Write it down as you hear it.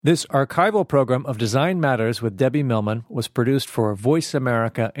This archival program of Design Matters with Debbie Millman was produced for Voice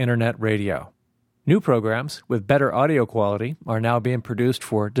America Internet Radio. New programs with better audio quality are now being produced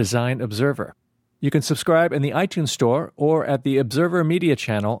for Design Observer. You can subscribe in the iTunes Store or at the Observer Media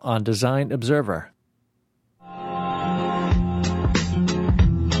channel on Design Observer.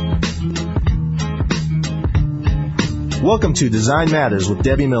 Welcome to Design Matters with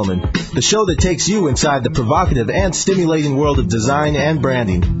Debbie Millman, the show that takes you inside the provocative and stimulating world of design and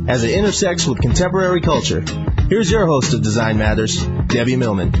branding as it intersects with contemporary culture. Here's your host of Design Matters, Debbie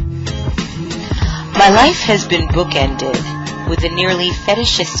Millman. My life has been bookended with a nearly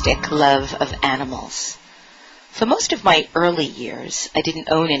fetishistic love of animals. For most of my early years, I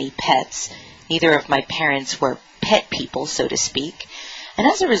didn't own any pets. Neither of my parents were pet people, so to speak. And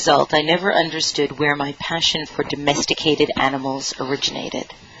as a result, I never understood where my passion for domesticated animals originated.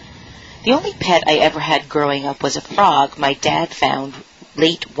 The only pet I ever had growing up was a frog my dad found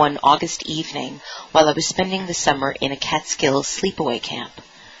late one August evening while I was spending the summer in a Catskill sleepaway camp.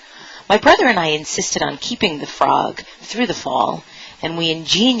 My brother and I insisted on keeping the frog through the fall, and we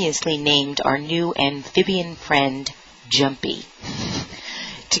ingeniously named our new amphibian friend Jumpy.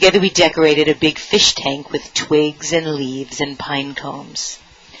 Together we decorated a big fish tank with twigs and leaves and pine cones.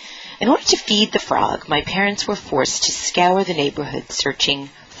 In order to feed the frog, my parents were forced to scour the neighborhood searching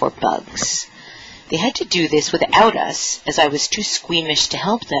for bugs. They had to do this without us, as I was too squeamish to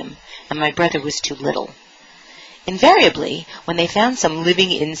help them, and my brother was too little. Invariably, when they found some living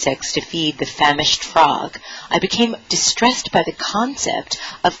insects to feed the famished frog, I became distressed by the concept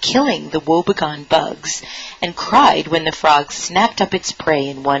of killing the woebegone bugs and cried when the frog snapped up its prey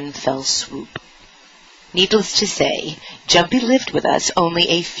in one fell swoop. Needless to say, Jumpy lived with us only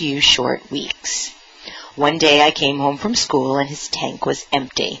a few short weeks. One day I came home from school and his tank was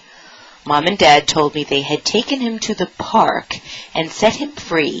empty. Mom and Dad told me they had taken him to the park and set him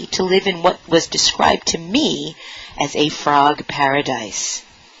free to live in what was described to me as a frog paradise.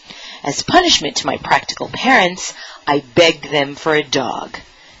 As punishment to my practical parents, I begged them for a dog.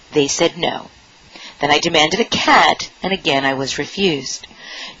 They said no. Then I demanded a cat, and again I was refused.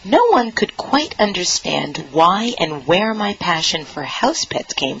 No one could quite understand why and where my passion for house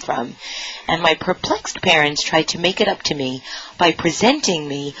pets came from, and my perplexed parents tried to make it up to me by presenting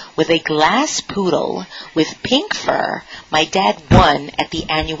me with a glass poodle with pink fur my dad won at the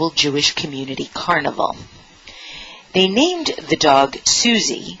annual Jewish Community Carnival. They named the dog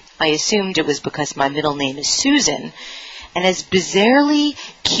Susie. I assumed it was because my middle name is Susan, and as bizarrely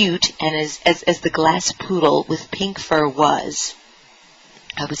cute and as the glass poodle with pink fur was,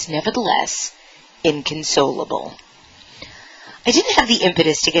 I was nevertheless inconsolable. I didn't have the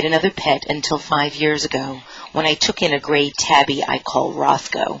impetus to get another pet until 5 years ago, when I took in a gray tabby I call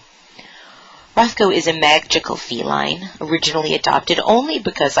Rothko. Rothko is a magical feline, originally adopted only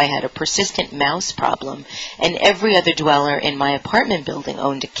because I had a persistent mouse problem, and every other dweller in my apartment building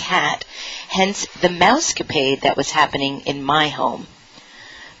owned a cat, hence the mousecapade that was happening in my home.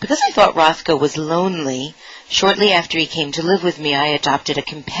 Because I thought Rothko was lonely, shortly after he came to live with me, I adopted a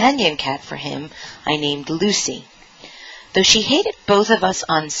companion cat for him I named Lucy. Though she hated both of us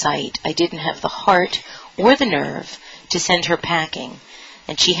on sight, I didn't have the heart or the nerve to send her packing,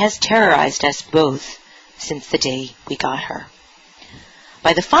 and she has terrorized us both since the day we got her.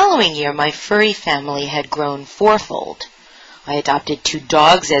 By the following year, my furry family had grown fourfold. I adopted 2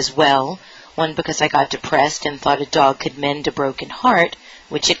 dogs as well, one because I got depressed and thought a dog could mend a broken heart,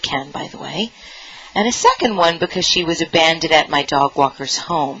 which it can, by the way, and a second one because she was abandoned at my dog walker's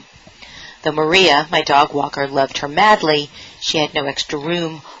home. Though Maria, my dog walker, loved her madly, she had no extra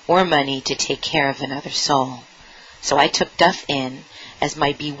room or money to take care of another soul. So I took Duff in, as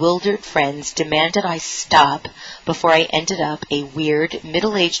my bewildered friends demanded I stop before I ended up a weird,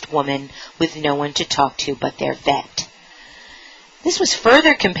 middle-aged woman with no one to talk to but their vet. This was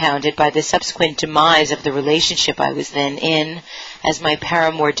further compounded by the subsequent demise of the relationship I was then in, as my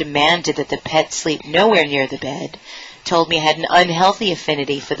paramour demanded that the pet sleep nowhere near the bed, told me I had an unhealthy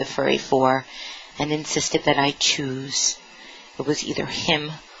affinity for the furry four, and insisted that I choose. It was either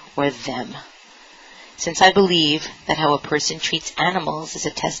him or them. Since I believe that how a person treats animals is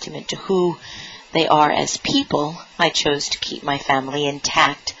a testament to who they are as people, I chose to keep my family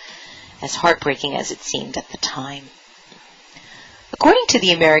intact, as heartbreaking as it seemed at the time. According to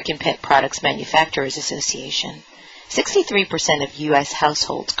the American Pet Products Manufacturers Association, 63% of U.S.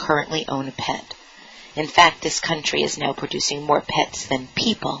 households currently own a pet. In fact, this country is now producing more pets than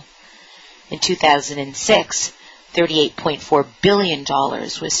people. In 2006, $38.4 billion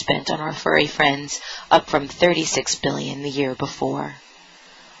was spent on our furry friends, up from $36 billion the year before.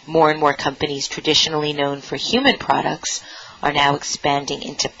 More and more companies traditionally known for human products are now expanding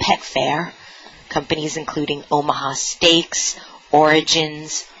into pet fare. Companies including Omaha Steaks,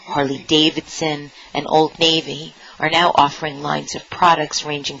 Origins, Harley-Davidson, and Old Navy are now offering lines of products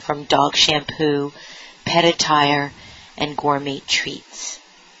ranging from dog shampoo, pet attire, and gourmet treats.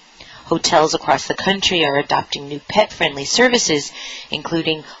 Hotels across the country are adopting new pet-friendly services,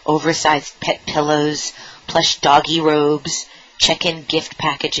 including oversized pet pillows, plush doggy robes, check-in gift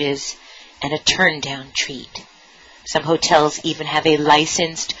packages, and a turn-down treat. Some hotels even have a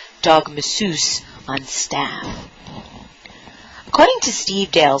licensed dog masseuse on staff. According to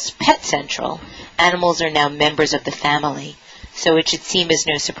Steve Dale's Pet Central, animals are now members of the family, so it should seem as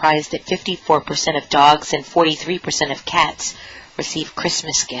no surprise that 54% of dogs and 43% of cats receive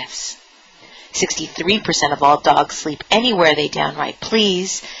Christmas gifts. 63% of all dogs sleep anywhere they downright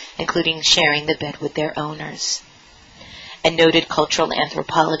please, including sharing the bed with their owners. And noted cultural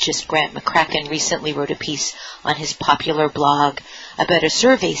anthropologist Grant McCracken recently wrote a piece on his popular blog about a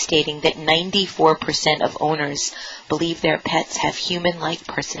survey stating that 94% of owners believe their pets have human-like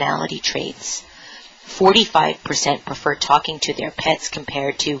personality traits. 45% prefer talking to their pets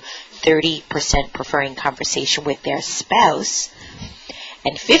compared to 30% preferring conversation with their spouse.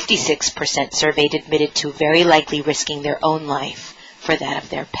 And 56% surveyed admitted to very likely risking their own life for that of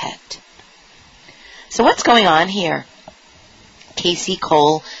their pet. So what's going on here? Casey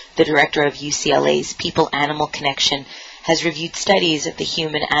Cole, the director of UCLA's People-Animal Connection, has reviewed studies of the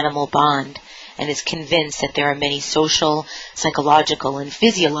human-animal bond and is convinced that there are many social, psychological, and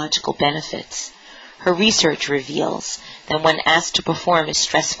physiological benefits. Her research reveals that when asked to perform a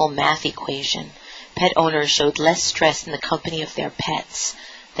stressful math equation, pet owners showed less stress in the company of their pets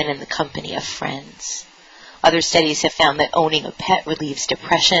than in the company of friends. Other studies have found that owning a pet relieves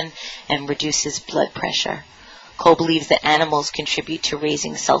depression and reduces blood pressure. Cole believes that animals contribute to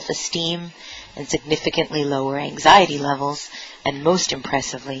raising self-esteem and significantly lower anxiety levels, and most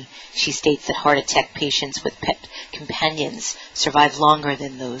impressively, she states that heart attack patients with pet companions survive longer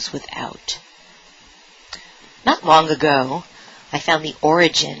than those without. Not long ago, I found the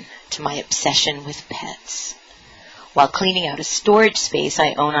origin to my obsession with pets. While cleaning out a storage space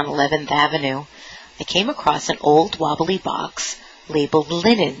I own on 11th Avenue, I came across an old wobbly box labeled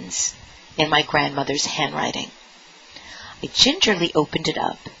linens in my grandmother's handwriting. I gingerly opened it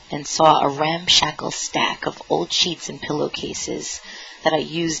up and saw a ramshackle stack of old sheets and pillowcases that I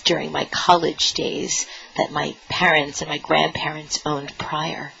used during my college days that my parents and my grandparents owned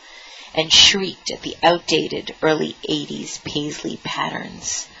prior, and shrieked at the outdated early 80s paisley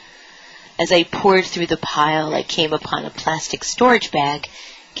patterns. As I poured through the pile, I came upon a plastic storage bag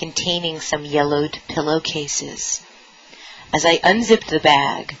containing some yellowed pillowcases. As I unzipped the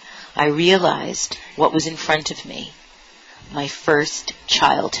bag, I realized what was in front of me. My first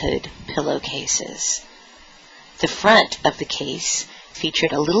childhood pillowcases. The front of the case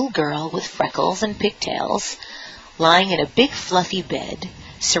featured a little girl with freckles and pigtails lying in a big fluffy bed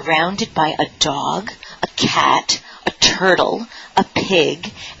surrounded by a dog, a cat, a turtle, a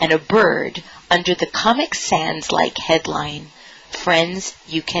pig, and a bird under the Comic Sans-like headline, "Friends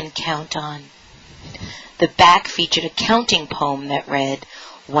You Can Count On." The back featured a counting poem that read,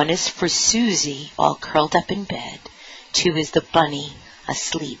 "1 is for Susie, all curled up in bed. 2 is the bunny,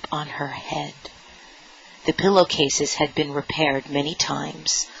 asleep on her head." The pillowcases had been repaired many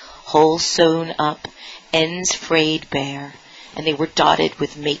times, holes sewn up, ends frayed bare, and they were dotted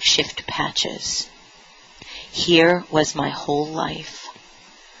with makeshift patches. Here was my whole life.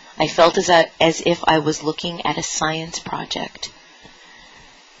 I felt as if I was looking at a science project.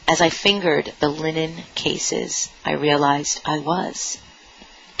 As I fingered the linen cases, I realized I was.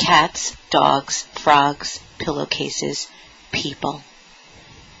 Cats, dogs, frogs, pillowcases, people.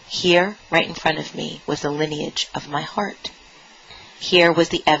 Here, right in front of me, was the lineage of my heart. Here was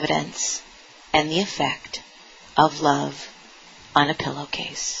the evidence and the effect of love on a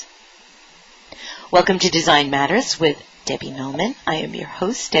pillowcase. Welcome to Design Matters with Debbie Millman. I am your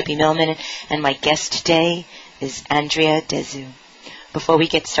host, Debbie Millman, and my guest today is Andrea Deszo. Before we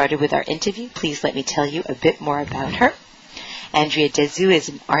get started with our interview, please let me tell you a bit more about her. Andrea Deszo is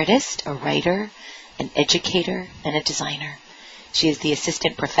an artist, a writer, an educator, and a designer. She is the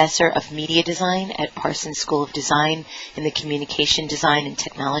assistant professor of media design at Parsons School of Design in the Communication Design and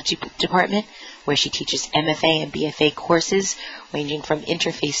Technology Department, where she teaches MFA and BFA courses ranging from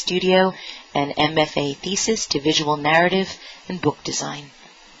Interface Studio and MFA thesis to visual narrative and book design.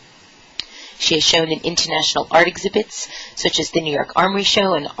 She has shown in international art exhibits such as the New York Armory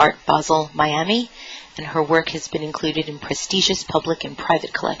Show and Art Basel, Miami, and her work has been included in prestigious public and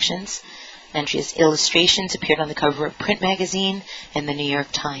private collections. Andrea's illustrations appeared on the cover of Print magazine and the New York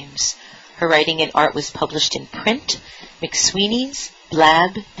Times. Her writing and art was published in print, McSweeney's,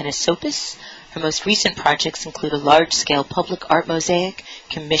 Blab, and Esopus. Her most recent projects include a large-scale public art mosaic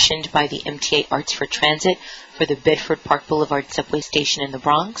commissioned by the MTA Arts for Transit for the Bedford Park Boulevard subway station in the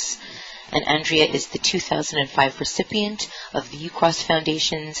Bronx. And Andrea is the 2005 recipient of the UCross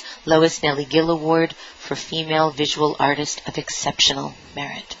Foundation's Lois Nellie Gill Award for Female Visual Artist of Exceptional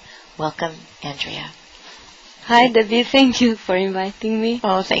Merit. Welcome, Andrea. Hi, Debbie. Thank you for inviting me.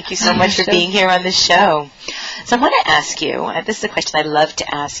 Oh, thank you so much for being here on the show. So I want to ask you, this is a question I love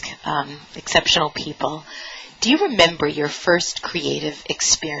to ask exceptional people. Do you remember your first creative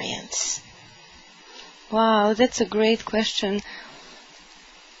experience? Wow, that's a great question.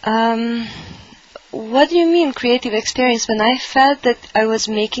 What do you mean creative experience? When I felt that I was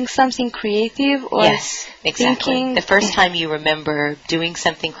making something creative or yes, exactly. thinking? The first time you remember doing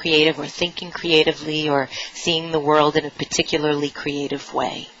something creative or thinking creatively or seeing the world in a particularly creative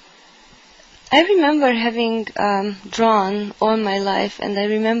way. I remember having drawn all my life, and I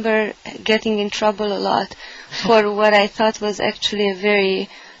remember getting in trouble a lot for what I thought was actually a very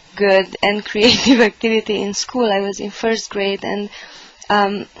good and creative activity in school. I was in first grade, and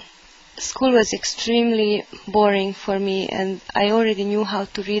school was extremely boring for me, and I already knew how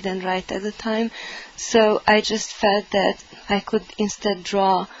to read and write at the time, so I just felt that I could instead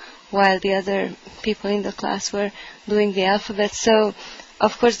draw while the other people in the class were doing the alphabet. So,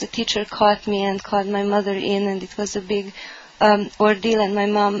 of course, the teacher caught me and called my mother in, and it was a big ordeal, and my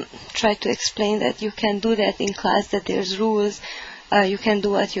mom tried to explain that you can't do that in class, that there's rules, you can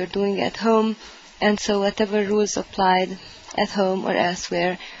do what you're doing at home, and so whatever rules applied at home or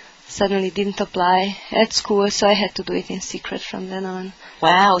elsewhere suddenly didn't apply at school, so I had to do it in secret from then on.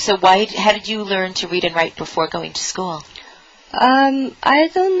 Wow. So how did you learn to read and write before going to school? I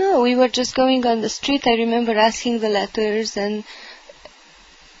don't know. We were just going on the street. I remember asking the letters, and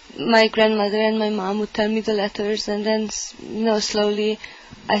my grandmother and my mom would tell me the letters, and then, slowly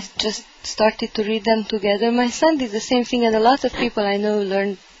I just started to read them together. My son did the same thing, and a lot of people I know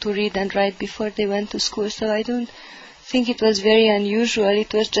learned to read and write before they went to school, so I don't think it was very unusual.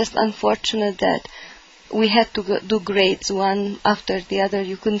 It was just unfortunate that we had to do grades one after the other.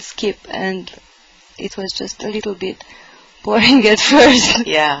 You couldn't skip, and it was just a little bit boring at first.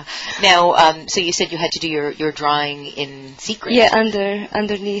 Yeah. Now, so you said you had to do your drawing in secret. Yeah,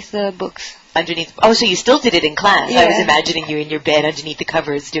 underneath the books. Oh, so you still did it in class. Yeah. I was imagining you in your bed underneath the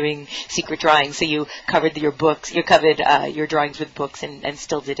covers doing secret drawing. So you covered your books, you covered your drawings with books and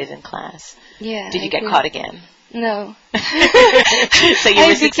still did it in class. Yeah. Did you get caught again? No. So you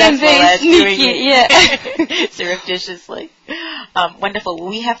were successful at doing it, yeah. surreptitiously. Wonderful. Well,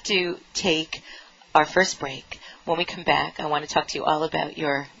 we have to take our first break. When we come back, I want to talk to you all about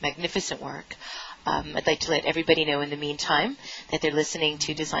your magnificent work. I'd like to let everybody know in the meantime that they're listening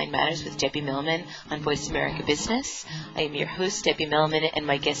to Design Matters with Debbie Millman on Voice America Business. I am your host, Debbie Millman, and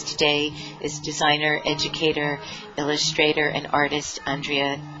my guest today is designer, educator, illustrator, and artist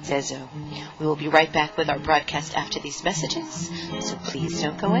Andrea Deszo. We will be right back with our broadcast after these messages, so please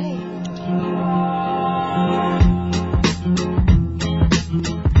don't go away.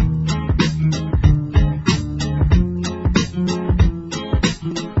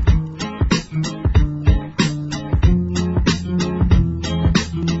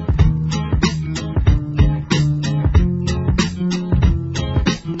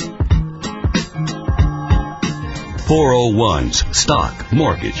 401s, stock,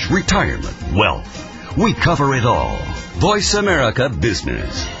 mortgage, retirement, wealth. We cover it all. Voice America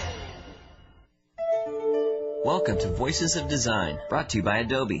Business. Welcome to Voices of Design, brought to you by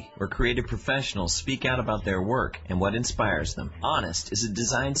Adobe, where creative professionals speak out about their work and what inspires them. Honest is a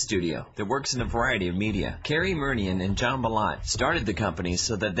design studio that works in a variety of media. Carrie Murnian and John Balot started the company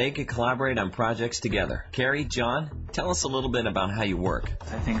so that they could collaborate on projects together. Carrie, John, tell us a little bit about how you work.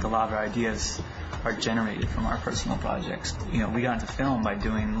 I think a lot of our ideas are generated from our personal projects. We got into film by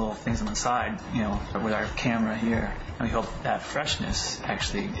doing little things on the side, with our camera here. And we hope that freshness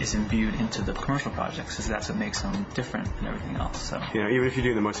actually is imbued into the commercial projects, because that's what makes them different than everything else. So, even if you're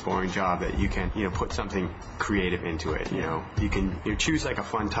doing the most boring job, that you can, put something creative into it. You can choose like a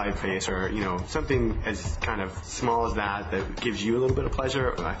fun typeface or, something as kind of small as that gives you a little bit of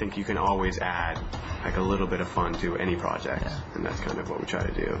pleasure. I think you can always add like a little bit of fun to any project, and that's kind of what we try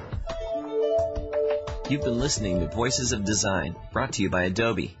to do. You've been listening to Voices of Design, brought to you by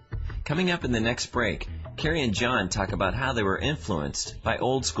Adobe. Coming up in the next break, Carrie and John talk about how they were influenced by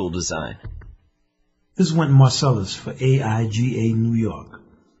old school design. This is Wynton Marcellus for AIGA New York.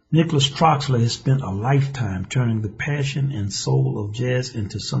 Nicholas Troxler has spent a lifetime turning the passion and soul of jazz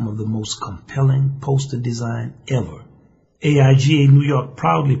into some of the most compelling poster design ever. AIGA New York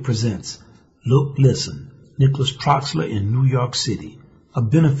proudly presents Look, Listen, Nicholas Troxler in New York City, a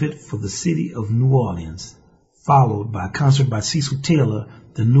benefit for the city of New Orleans, followed by a concert by Cecil Taylor,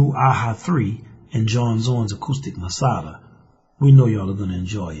 the new AHA 3, and John Zorn's acoustic Masada. We know y'all are going to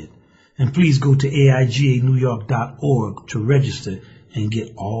enjoy it. And please go to aiganewyork.org to register and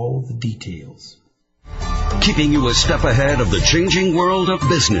get all the details. Keeping you a step ahead of the changing world of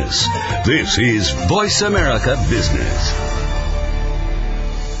business. This is Voice America Business.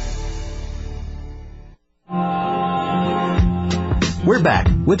 We're back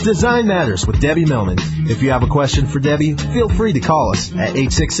with Design Matters with Debbie Millman. If you have a question for Debbie, feel free to call us at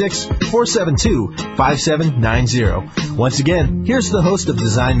 866-472-5790. Once again, here's the host of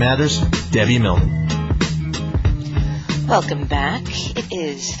Design Matters, Debbie Millman. Welcome back. It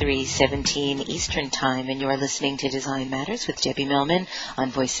is 3:17 Eastern Time, and you're listening to Design Matters with Debbie Millman on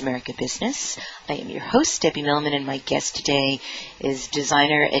Voice America Business. I am your host, Debbie Millman, and my guest today is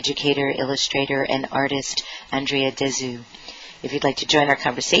designer, educator, illustrator, and artist Andrea Deszo. If you'd like to join our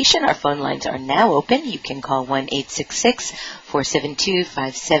conversation, our phone lines are now open. You can call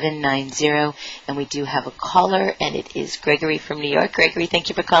 1-866-472-5790. And we do have a caller, and it is Gregory from New York. Gregory, thank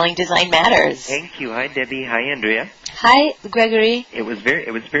you for calling Design Matters. Thank you. Hi, Debbie. Hi, Andrea. Hi, Gregory. It was very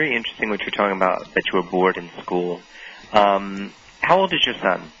interesting what you're talking about, that you were bored in school. How old is your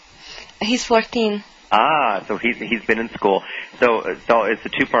son? He's 14. So he's been in school. So it's a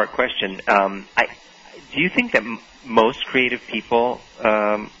two-part question. Do you think that most creative people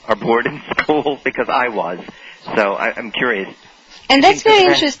are bored in school? Because I was. So I'm curious. And that's very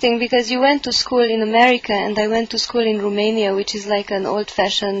interesting, because you went to school in America and I went to school in Romania, which is like an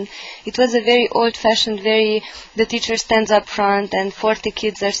old-fashioned, it was a very old-fashioned, the teacher stands up front and 40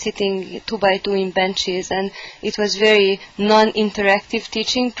 kids are sitting 2 by 2 in benches, and it was very non-interactive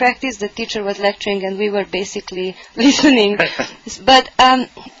teaching practice. The teacher was lecturing and we were basically listening. But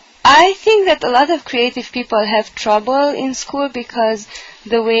I think that a lot of creative people have trouble in school because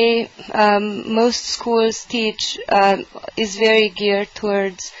the way most schools teach is very geared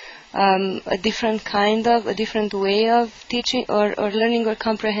towards a different way of teaching or learning or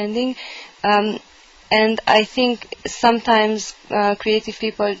comprehending. And I think sometimes creative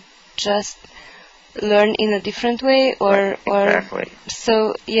people just learn in a different way Exactly.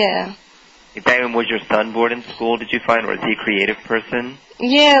 So, yeah. And was your son bored in school, did you find, or is he a creative person?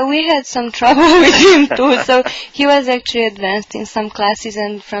 Yeah, we had some trouble with him too. So he was actually advanced in some classes,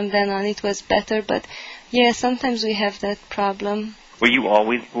 and from then on it was better. But yeah, sometimes we have that problem. Were you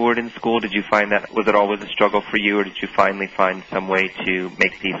always bored in school? Did you find that, was it always a struggle for you, or did you finally find some way to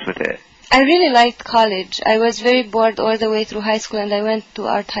make peace with it? I really liked college. I was very bored all the way through high school, and I went to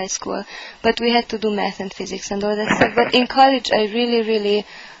art high school. But we had to do math and physics and all that stuff. But in college, I really, really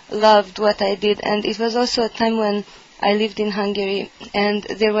loved what I did. And it was also a time when I lived in Hungary, and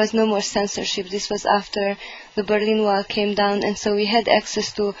there was no more censorship. This was after the Berlin Wall came down, and so we had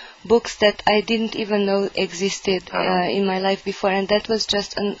access to books that I didn't even know existed in my life before, and that was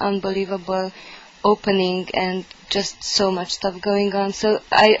just an unbelievable opening and just so much stuff going on. So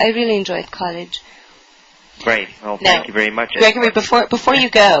I really enjoyed college. Great. Well, thank you very much. Gregory, before you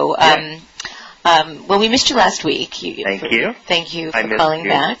go, well, we missed you last week. Thank you. Thank you for calling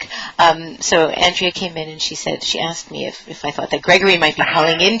back. So Andrea came in and she asked me if I thought that Gregory might be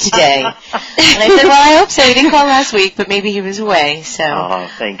calling in today. And I said, well, I hope so. He didn't call last week, but maybe he was away. So. Oh,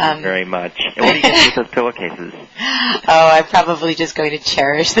 thank you very much. And what do you do with those pillowcases? I'm probably just going to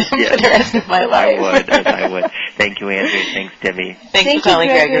cherish them for the rest of my life. I would. Thank you, Andrea. Thanks, Debbie. Thanks for calling,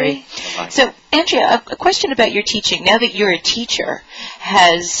 Gregory. Bye-bye. So, Andrea, a question about your teaching. Now that you're a teacher,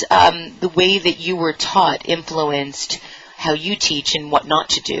 has the way that you were taught influenced how you teach and what not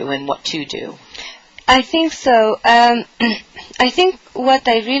to do and what to do? I think so. I think one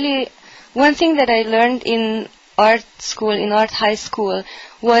thing that I learned in art school, in art high school,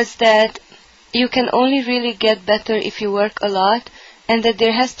 was that you can only really get better if you work a lot, and that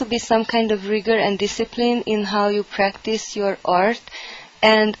there has to be some kind of rigor and discipline in how you practice your art,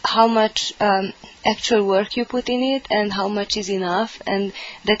 and how much actual work you put in it, and how much is enough, and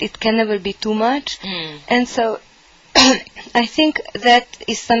that it can never be too much. And so I think that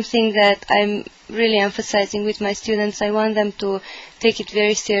is something that I'm really emphasizing with my students. I want them to take it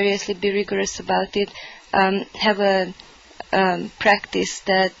very seriously, be rigorous about it, have a practice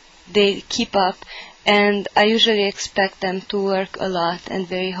that they keep up, and I usually expect them to work a lot and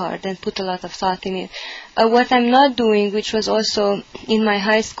very hard and put a lot of thought in it. What I'm not doing, which was also in my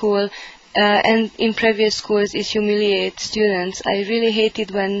high school and in previous schools, is humiliate students. I really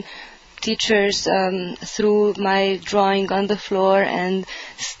hated when teachers threw my drawing on the floor and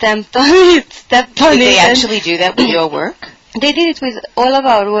stamped on it, stepped on it. Did they actually do that with your work? they did it with all of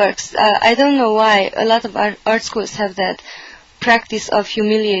our works. I don't know why. A lot of art schools have that practice of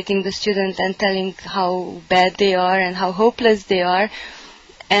humiliating the student and telling how bad they are and how hopeless they are.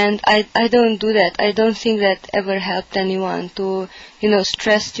 And I don't do that. I don't think that ever helped anyone to,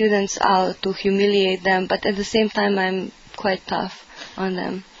 stress students out, to humiliate them. But at the same time, I'm quite tough on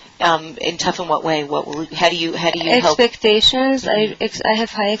them. And tough in what way? How do you help? Expectations. Mm-hmm. I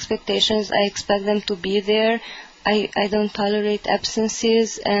have high expectations. I expect them to be there. I don't tolerate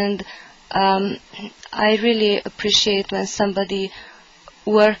absences, and I really appreciate when somebody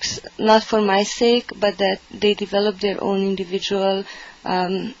works not for my sake, but that they develop their own individual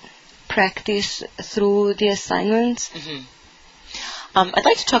practice through the assignments. Mm-hmm. I'd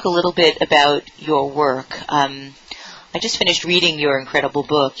like to talk a little bit about your work. I just finished reading your incredible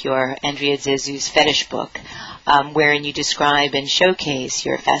book, your Andrea Deszo's Fetish book, wherein you describe and showcase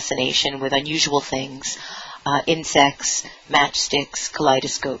your fascination with unusual things, insects, matchsticks,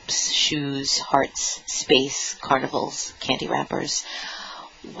 kaleidoscopes, shoes, hearts, space, carnivals, candy wrappers.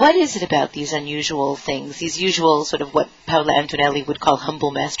 What is it about these unusual things, these usual sort of what Paola Antonelli would call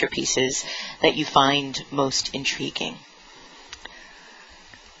humble masterpieces, that you find most intriguing?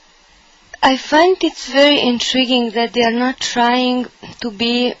 I find it's very intriguing that they are not trying to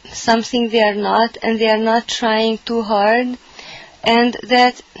be something they are not, and they are not trying too hard, and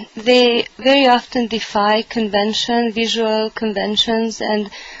that they very often defy visual conventions, and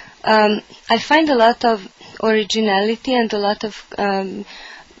I find a lot of originality and a lot of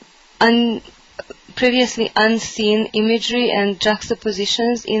previously unseen imagery and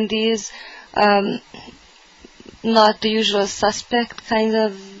juxtapositions in these not the usual suspect kind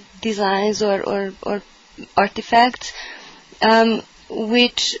of designs or artifacts,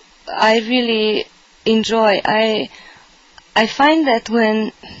 which I really enjoy. I find that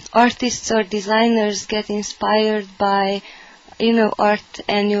when artists or designers get inspired by, art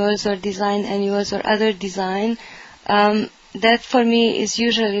annuals or design annuals or other design, that for me is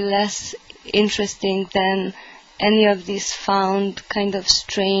usually less interesting than any of these found kind of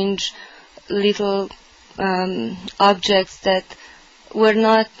strange little objects that were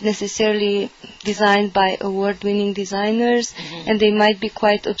not necessarily designed by award-winning designers, mm-hmm. and they might be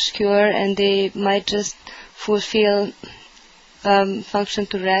quite obscure, and they might just function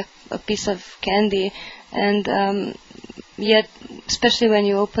to wrap a piece of candy, and yet, especially when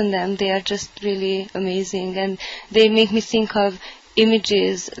you open them, they are just really amazing, and they make me think of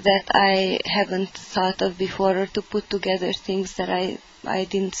images that I haven't thought of before, or to put together things that I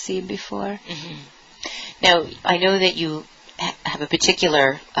didn't see before. Mm-hmm. Now, I know that you have a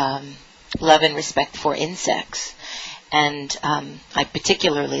particular love and respect for insects, and I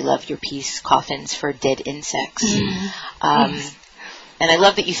particularly love your piece, Coffins for Dead Insects. Mm-hmm. Yes. And I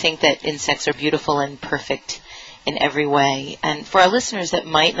love that you think that insects are beautiful and perfect in every way. And for our listeners that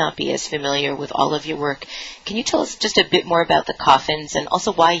might not be as familiar with all of your work, can you tell us just a bit more about the coffins and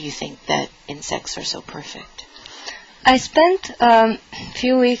also why you think that insects are so perfect? I spent a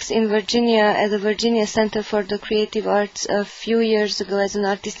few weeks in Virginia at the Virginia Center for the Creative Arts a few years ago as an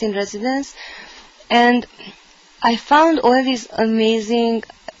artist in residence, and I found all these amazing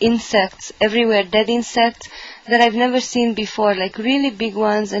insects everywhere, dead insects that I've never seen before, like really big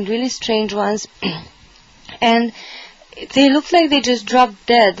ones and really strange ones, and they looked like they just dropped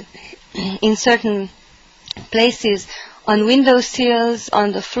dead in certain places, on windowsills,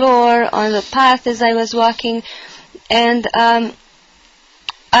 on the floor, on the path as I was walking. And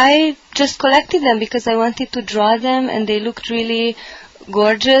I just collected them because I wanted to draw them, and they looked really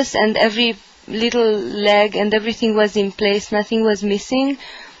gorgeous, and every little leg and everything was in place, nothing was missing.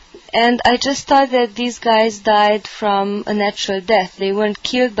 And I just thought that these guys died from a natural death. They weren't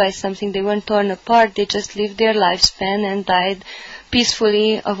killed by something, they weren't torn apart, they just lived their lifespan and died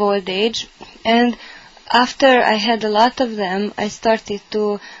peacefully of old age. And after I had a lot of them, I started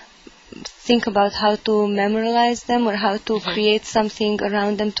to think about how to memorialize them or how to create something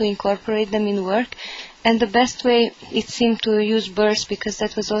around them to incorporate them in work. And the best way, it seemed, to use burrs, because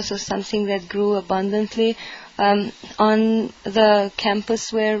that was also something that grew abundantly on the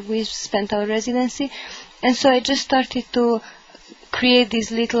campus where we spent our residency. And so I just started to create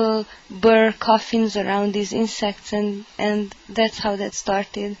these little burr coffins around these insects, and that's how that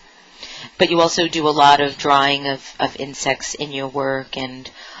started. But you also do a lot of drawing of insects in your work, and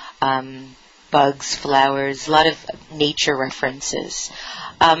bugs, flowers, a lot of nature references.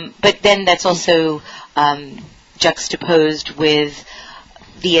 But then that's also juxtaposed with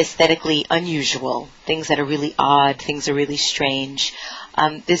the aesthetically unusual, things that are really odd, things that are really strange.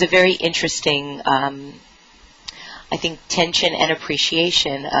 There's a very interesting I think, tension and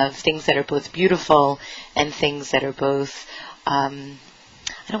appreciation of things that are both beautiful and things that are both, I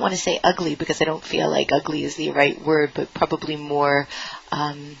don't want to say ugly because I don't feel like ugly is the right word, but probably more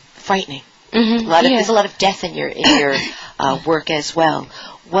frightening. Mm-hmm. There's a lot of death in your work as well.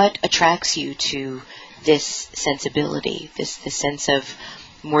 What attracts you to this sensibility, this sense of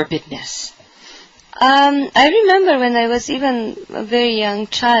morbidness? I remember when I was even a very young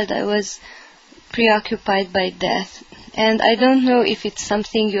child, I was preoccupied by death. And I don't know if it's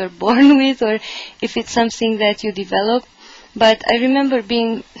something you're born with or if it's something that you develop. But I remember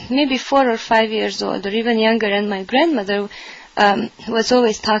being maybe 4 or 5 years old or even younger, and my grandmother was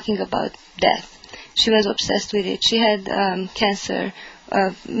always talking about death. She was obsessed with it. She had cancer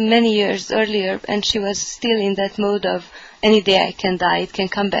many years earlier, and she was still in that mode of any day I can die, it can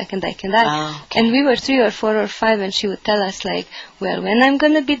come back and I can die. Oh, okay. And we were 3 or 4 or 5, and she would tell us like, well, when I'm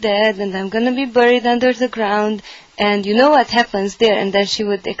going to be dead and I'm going to be buried under the ground, and you know what happens there, and then she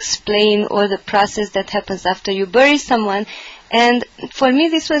would explain all the process that happens after you bury someone. And for me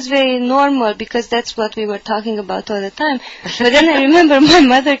this was very normal because that's what we were talking about all the time. But then I remember my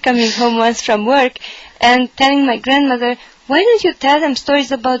mother coming home once from work and telling my grandmother, why don't you tell them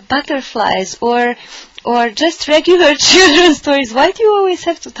stories about butterflies or just regular children's stories? Why do you always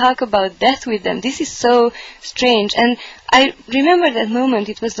have to talk about death with them? This is so strange. And I remember that moment.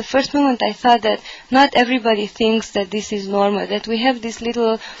 It was the first moment I thought that not everybody thinks that this is normal, that we have this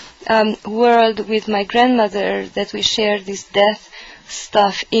little world with my grandmother that we share this death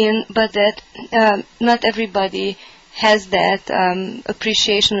stuff in, but that not everybody has that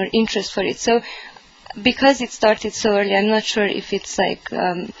appreciation or interest for it. So because it started so early, I'm not sure if it's like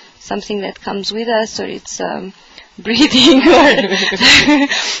something that comes with us or it's breeding or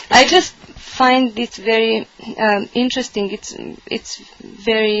I just find it very interesting. It's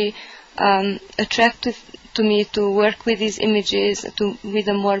very attractive to me to work with these images, with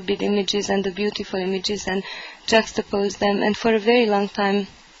the morbid images and the beautiful images, and juxtapose them. And for a very long time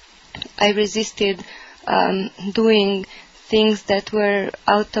I resisted doing things that were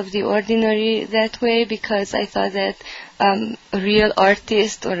out of the ordinary that way, because I thought that a real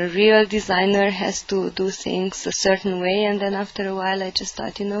artist or a real designer has to do things a certain way. And then after a while I just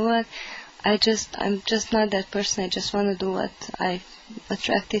thought, you know what, I'm just not that person. I just want to do what I'm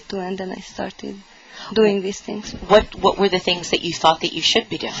attracted to, and then I started doing these things. What were the things that you thought that you should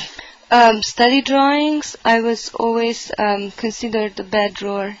be doing? Study drawings. I was always considered a bad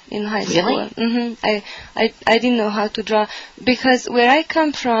drawer in high school. Really? Mm-hmm. I didn't know how to draw, because where I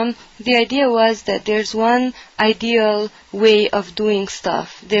come from, the idea was that there's one ideal way of doing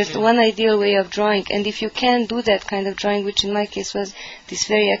stuff. There's one ideal way of drawing, and if you can't do that kind of drawing, which in my case was this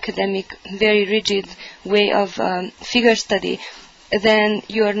very academic, very rigid way of figure study, then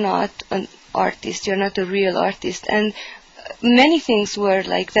you're not an artist. You're not a real artist. And many things were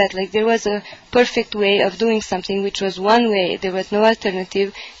like that. Like there was a perfect way of doing something, which was one way. There was no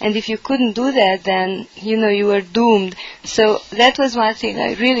alternative. And if you couldn't do that, then, you were doomed. So that was one thing.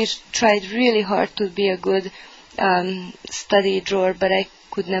 I really tried really hard to be a good study drawer, but I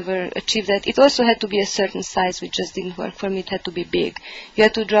could never achieve that. It also had to be a certain size, which just didn't work for me. It had to be big. You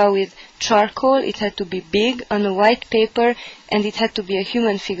had to draw with charcoal. It had to be big on a white paper, and it had to be a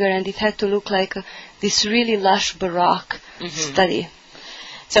human figure, and it had to look like this really lush Baroque study.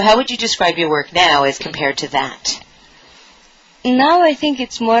 So how would you describe your work now as compared to that? Now I think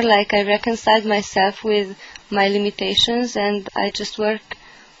it's more like I reconciled myself with my limitations, and I just work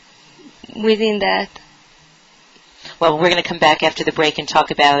within that. Well, we're going to come back after the break and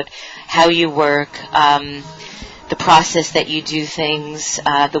talk about how you work, the process that you do things,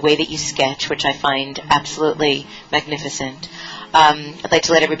 the way that you sketch, which I find absolutely magnificent. I'd like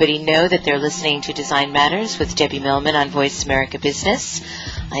to let everybody know that they're listening to Design Matters with Debbie Millman on Voice America Business.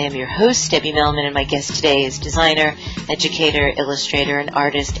 I am your host, Debbie Millman, and my guest today is designer, educator, illustrator, and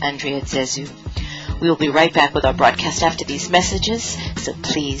artist Andrea Deszo. We will be right back with our broadcast after these messages, so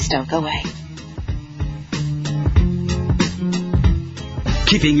please don't go away.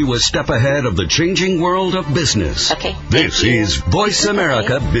 Keeping you a step ahead of the changing world of business. Okay. This is Voice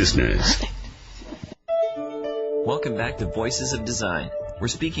America Business. Welcome back to Voices of Design. We're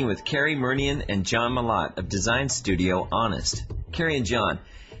speaking with Carrie Murnian and John Malott of design studio Honest. Carrie and John,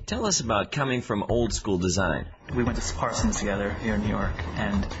 tell us about coming from old school design. We went to Parsons together here in New York,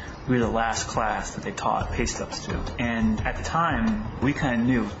 and we were the last class that they taught paste ups to. And at the time, we kind of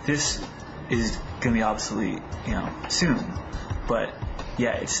knew this is going to be obsolete, soon. But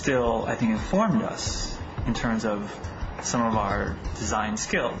yeah, it still, I think, informed us in terms of some of our design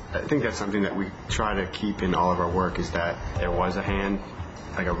skill. I think that's something that we try to keep in all of our work, is that there was a hand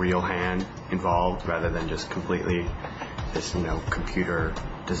like a real hand involved rather than just completely this, computer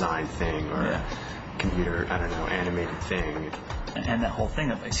design thing or computer, animated thing. And that whole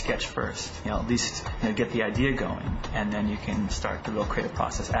thing of sketch first, at least get the idea going, and then you can start the real creative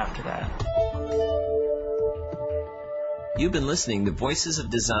process after that. You've been listening to Voices of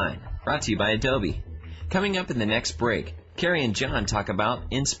Design, brought to you by Adobe. Coming up in the next break, Carrie and John talk about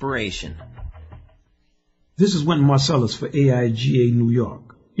inspiration. This is Wynton Marcellus for AIGA New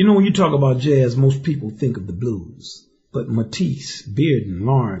York. When you talk about jazz, most people think of the blues. But Matisse, Bearden,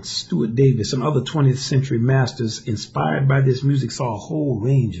 Lawrence, Stuart Davis, and other 20th century masters inspired by this music saw a whole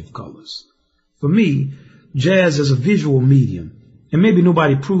range of colors. For me, jazz is a visual medium, and maybe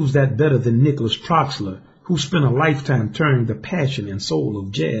nobody proves that better than Nicholas Troxler, who spent a lifetime turning the passion and soul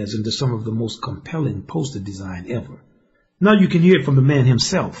of jazz into some of the most compelling poster design ever. Now you can hear it from the man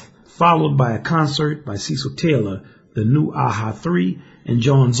himself, followed by a concert by Cecil Taylor, the new AHA 3, and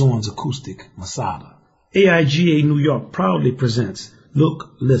John Zorn's acoustic Masada. AIGA New York proudly presents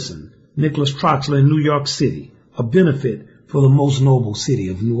Look, Listen, Nicholas Troxler in New York City, a benefit for the most noble city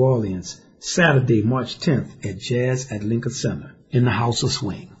of New Orleans, Saturday, March 10th at Jazz at Lincoln Center in the House of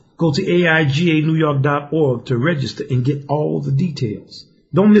Swing. Go to AIGANewYork.org to register and get all the details.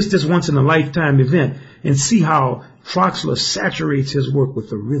 Don't miss this once-in-a-lifetime event and see how Troxler saturates his work with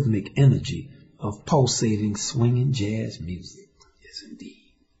the rhythmic energy of pulsating, swinging jazz music. Yes, indeed.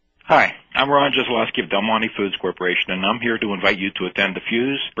 Hi, I'm Ron Jaslowski of Del Monte Foods Corporation, and I'm here to invite you to attend the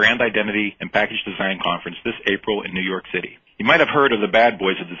Fuse Brand Identity and Package Design Conference this April in New York City. You might have heard of the Bad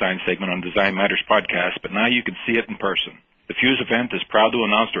Boys of Design segment on Design Matters podcast, but now you can see it in person. The Fuse event is proud to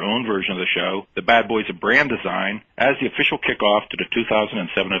announce their own version of the show, the Bad Boys of Brand Design, as the official kickoff to the 2007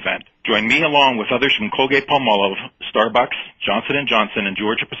 event. Join me along with others from Colgate-Palmolive, Starbucks, Johnson & Johnson, and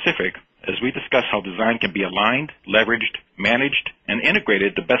Georgia Pacific as we discuss how design can be aligned, leveraged, managed, and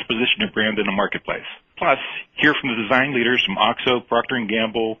integrated to best position your brand in the marketplace. Plus, hear from the design leaders from OXO, Procter &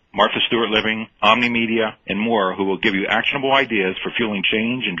 Gamble, Martha Stewart Living, Omni Media, and more who will give you actionable ideas for fueling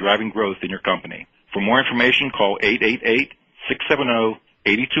change and driving growth in your company. For more information, call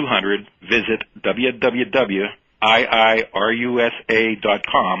 888-670-8200, visit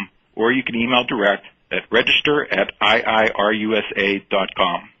www.iirusa.com, or you can email direct at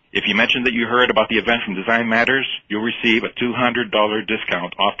register@iirusa.com. If you mention that you heard about the event from Design Matters, you'll receive a $200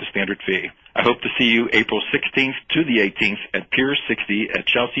 discount off the standard fee. I hope to see you April 16th to the 18th at Pier 60 at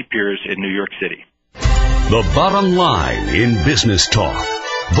Chelsea Piers in New York City. The bottom line in business talk.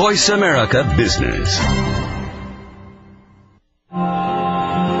 Voice America Business.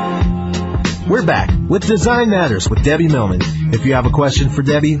 We're back with Design Matters with Debbie Millman. If you have a question for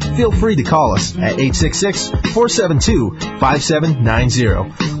Debbie, feel free to call us at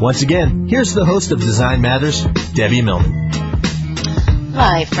 866-472-5790. Once again, here's the host of Design Matters, Debbie Millman.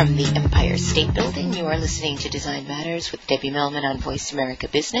 Live from the Empire State Building, you are listening to Design Matters with Debbie Millman on Voice America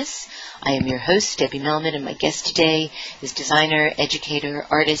Business. I am your host, Debbie Millman, and my guest today is designer, educator,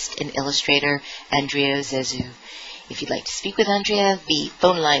 artist, and illustrator Andrea Deszo. If you'd like to speak with Andrea, the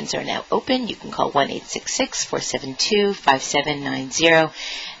phone lines are now open. You can call 1-866-472-5790.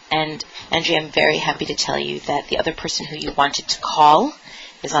 And Andrea, I'm very happy to tell you that the other person who you wanted to call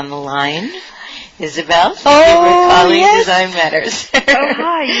is on the line. Isabel, thank you for calling Design Matters.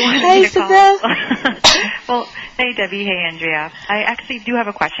 Hi, you wanted me to call. Well, hey, Debbie. Hey, Andrea. I actually do have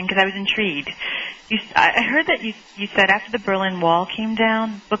a question because I was intrigued. I heard that you said after the Berlin Wall came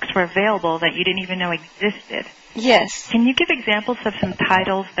down, books were available that you didn't even know existed. Yes. Can you give examples of some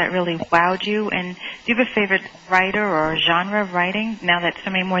titles that really wowed you? And do you have a favorite writer or genre of writing now that so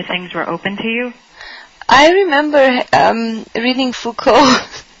many more things were open to you? I remember reading Foucault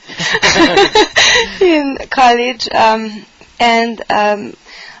in college, and I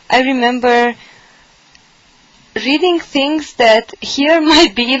remember reading things that here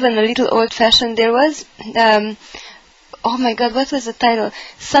might be even a little old-fashioned. There was, oh my God, what was the title?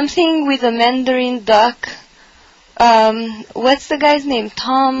 Something with a Mandarin duck. What's the guy's name?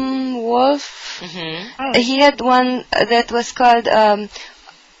 Tom Wolfe? Mm-hmm. Oh. He had one that was called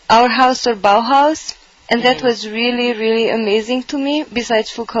Our House or Bauhaus, and that was really, really amazing to me,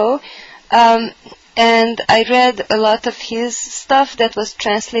 besides Foucault. And I read a lot of his stuff that was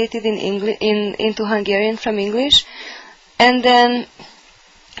translated in into Hungarian from English. And then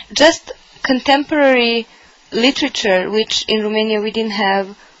just contemporary literature, which in Romania we didn't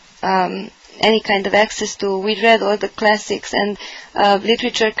have any kind of access to. We read all the classics, and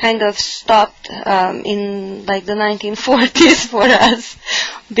literature kind of stopped in like the 1940s for us,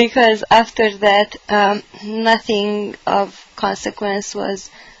 because after that nothing of consequence was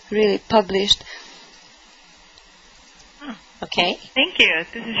really published. Okay? Thank you.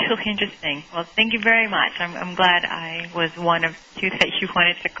 This is really interesting. Well, thank you very much. I'm glad I was one of two that you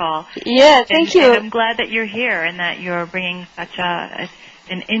wanted to call. Yeah, thank you. And I'm glad that you're here and that you're bringing such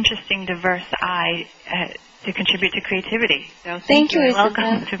an interesting, diverse eye to contribute to creativity. So thank you.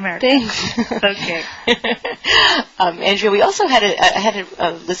 Welcome to America. Thanks. Okay. Andrea, we also had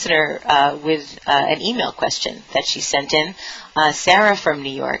a listener with an email question that she sent in. Sarah from New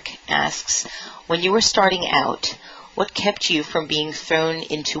York asks, when you were starting out, what kept you from being thrown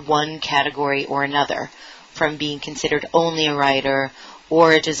into one category or another, from being considered only a writer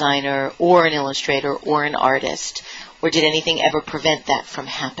or a designer or an illustrator or an artist? Or did anything ever prevent that from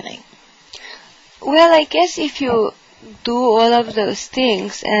happening? Well, I guess if you do all of those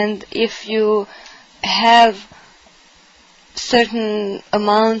things and if you have certain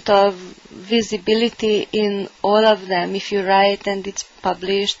amount of visibility in all of them, if you write and it's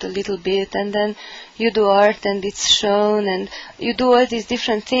published a little bit and then you do art and it's shown and you do all these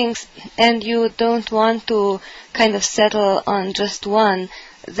different things and you don't want to kind of settle on just one,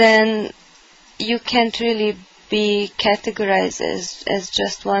 then you can't really be categorized as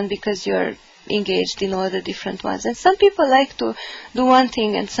just one because you're engaged in all the different ones. And some people like to do one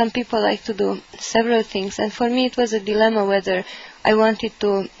thing and some people like to do several things. And for me it was a dilemma whether I wanted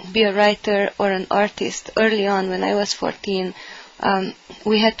to be a writer or an artist. Early on when I was 14,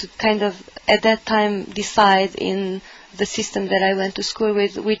 we had to kind of at that time decide in the system that I went to school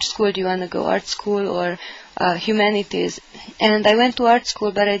with which school do you want to go, art school or humanities. And I went to art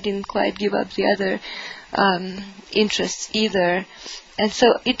school but I didn't quite give up the other interests either. And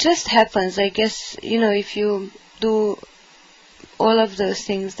so it just happens, I guess, if you do all of those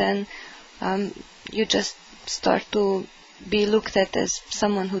things, then you just start to be looked at as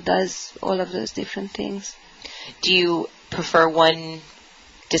someone who does all of those different things. Do you prefer one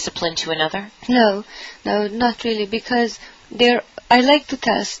discipline to another? No, not really, because I like to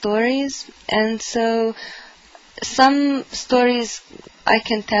tell stories, and so some stories I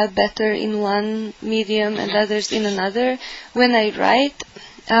can tell better in one medium and others in another. When I write,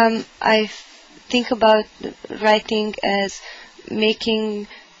 I think about writing as making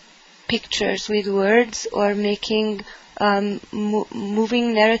pictures with words or making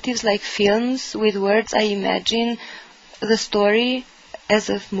moving narratives like films with words. I imagine the story as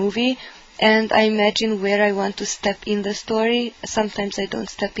a movie and I imagine where I want to step in the story. Sometimes I don't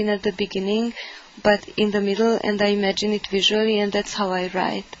step in at the beginning, but in the middle, and I imagine it visually, and that's how I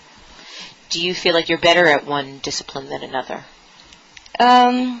write. Do you feel like you're better at one discipline than another?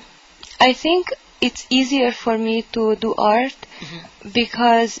 I think it's easier for me to do art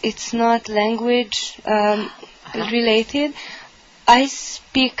because it's not language related. I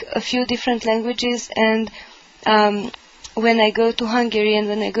speak a few different languages, and when I go to Hungary and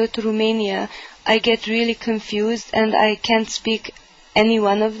when I go to Romania, I get really confused and I can't speak any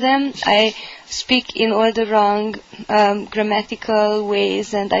one of them. I speak in all the wrong grammatical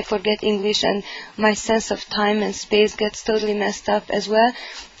ways and I forget English and my sense of time and space gets totally messed up as well.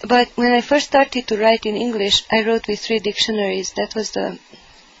 But when I first started to write in English, I wrote with 3 dictionaries. That was the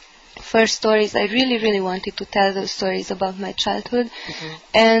first stories. I really, really wanted to tell those stories about my childhood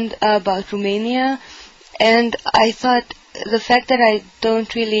and about Romania. And I thought the fact that I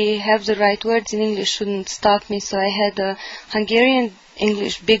don't really have the right words in English shouldn't stop me. So I had a Hungarian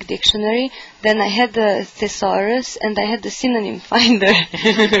English big dictionary, then I had the thesaurus, and I had the synonym finder.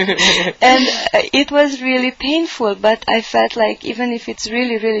 And it was really painful, but I felt like even if it's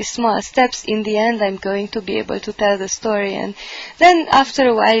really, really small steps, in the end I'm going to be able to tell the story. And then after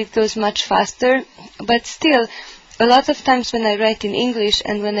a while it goes much faster, but still, a lot of times when I write in English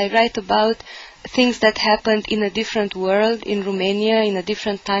and when I write about things that happened in a different world, in Romania, in a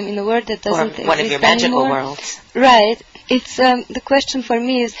different time, in a world that doesn't exist one of your magical anymore. worlds. Right. It's the question for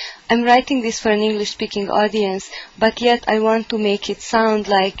me is, I'm writing this for an English-speaking audience, but yet I want to make it sound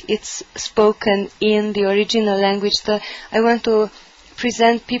like it's spoken in the original language. I want to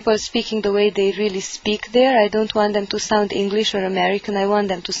present people speaking the way they really speak there. I don't want them to sound English or American. I want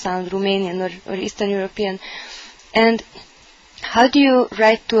them to sound Romanian or Eastern European. And how do you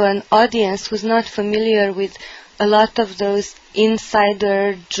write to an audience who's not familiar with a lot of those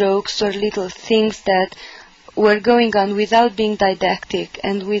insider jokes or little things that were going on without being didactic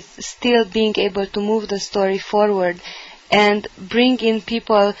and with still being able to move the story forward and bring in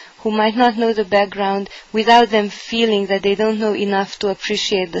people who might not know the background without them feeling that they don't know enough to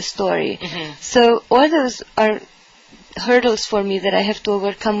appreciate the story. So all those are hurdles for me that I have to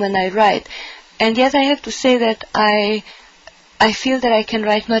overcome when I write. And yet I have to say that I I feel that I can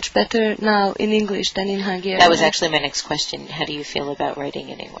write much better now in English than in Hungarian. That was actually my next question. How do you feel about writing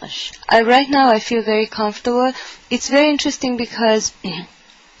in English? Right now I feel very comfortable. It's very interesting because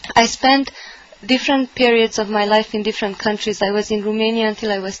I spent different periods of my life in different countries. I was in Romania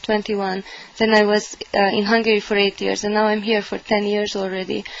until I was 21. Then I was in Hungary for 8 years, and now I'm here for 10 years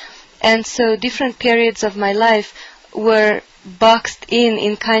already. And so different periods of my life were boxed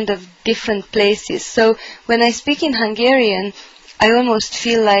in kind of different places. So when I speak in Hungarian, I almost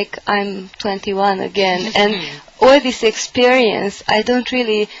feel like I'm 21 again. And all this experience,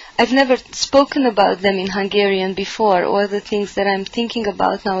 I've never spoken about them in Hungarian before, all the things that I'm thinking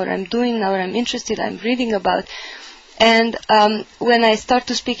about now, or I'm doing now, or I'm interested, I'm reading about. And when I start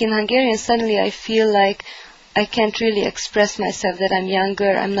to speak in Hungarian, suddenly I feel like I can't really express myself, that I'm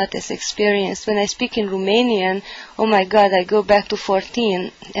younger, I'm not as experienced. When I speak in Romanian, oh my God, I go back to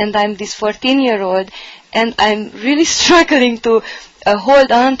 14, and I'm this 14-year-old, and I'm really struggling to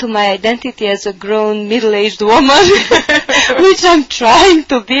hold on to my identity as a grown, middle-aged woman, which I'm trying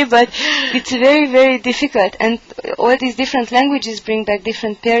to be, but it's very, very difficult. And all these different languages bring back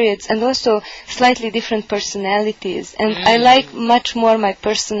different periods and also slightly different personalities. And I like much more my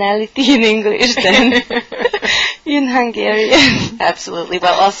personality in English than in Hungarian. Absolutely.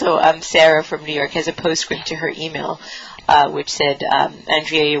 Well, also, Sarah from New York has a postscript to her email, which said,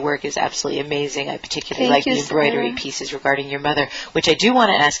 Andrea, your work is absolutely amazing. I particularly like the embroidery pieces regarding your mother, which I do want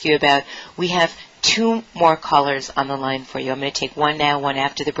to ask you about. We have 2 more callers on the line for you. I'm going to take one now, one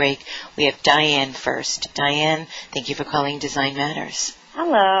after the break. We have Diane first. Diane, thank you for calling Design Matters.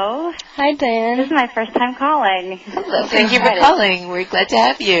 Hello. Hi, Diane. This is my first time calling. Hello. Thank you for calling. We're glad to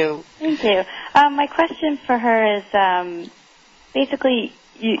have you. Thank you. My question for her is, basically,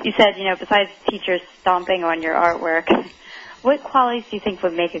 you said, besides teachers stomping on your artwork, what qualities do you think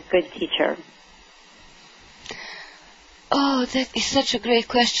would make a good teacher? Oh, that is such a great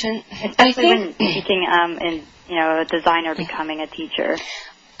question. Especially when teaching a designer becoming a teacher.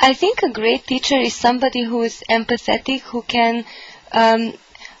 I think a great teacher is somebody who is empathetic, who can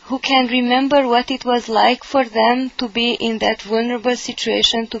remember what it was like for them to be in that vulnerable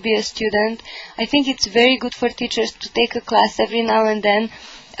situation, to be a student. I think it's very good for teachers to take a class every now and then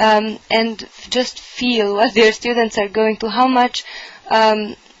and just feel what their students are going to, how much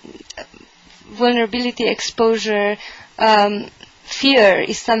vulnerability, exposure, fear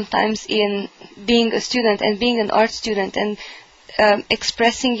is sometimes in being a student and being an art student and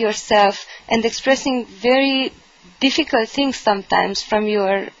expressing yourself and expressing very difficult things sometimes from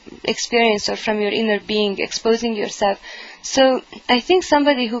your experience or from your inner being, exposing yourself. So I think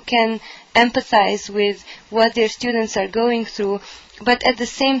somebody who can empathize with what their students are going through, but at the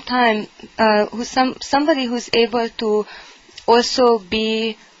same time, somebody who's able to also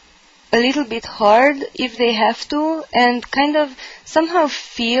be a little bit hard if they have to, and kind of somehow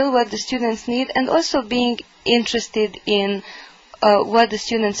feel what the students need, and also being interested in what the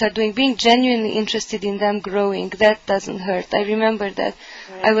students are doing, being genuinely interested in them growing. That doesn't hurt. I remember that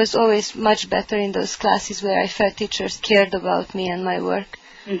I was always much better in those classes where I felt teachers cared about me and my work.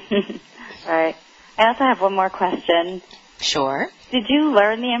 Right. I also have one more question. Sure. Did you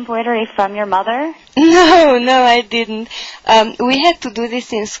learn the embroidery from your mother? No, I didn't. We had to do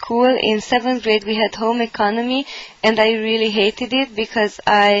this in school. In 7th grade, we had home economy, and I really hated it because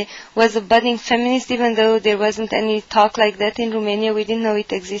I was a budding feminist, even though there wasn't any talk like that in Romania. We didn't know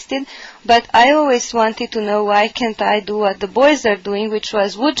it existed. But I always wanted to know, why can't I do what the boys are doing, which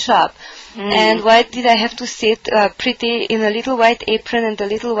was woodshop? And why did I have to sit pretty in a little white apron and a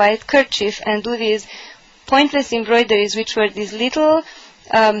little white kerchief and do these pointless embroideries, which were these little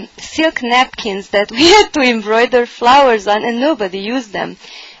silk napkins that we had to embroider flowers on, and nobody used them.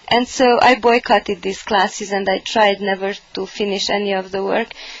 And so I boycotted these classes, and I tried never to finish any of the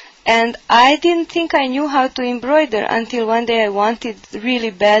work. And I didn't think I knew how to embroider until one day I wanted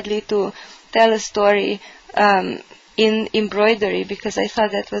really badly to tell a story in embroidery, because I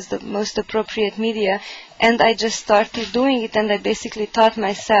thought that was the most appropriate media. And I just started doing it, and I basically taught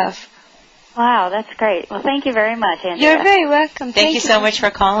myself. Wow, that's great. Well, thank you very much, Andrea. You're very welcome. Thank you so much for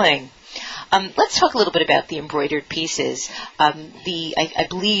calling. Let's talk a little bit about the embroidered pieces. I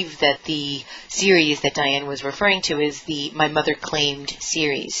believe that the series that Diane was referring to is the My Mother Claimed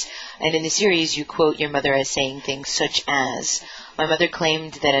series. And in the series, you quote your mother as saying things such as, my mother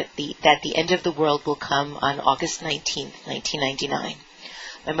claimed that the end of the world will come on August 19th, 1999.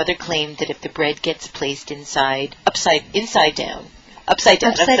 My mother claimed that if the bread gets placed upside down,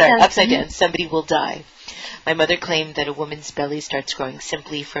 somebody will die. My mother claimed that a woman's belly starts growing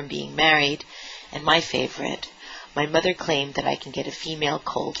simply from being married. And my favorite, my mother claimed that I can get a female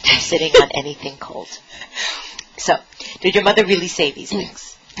cold from sitting on anything cold. So, Did your mother really say these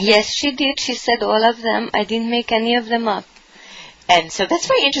things? Yes, she did. She said all of them. I didn't make any of them up. And so that's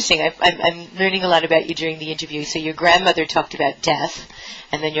very interesting. I'm learning a lot about you during the interview. So your grandmother talked about death,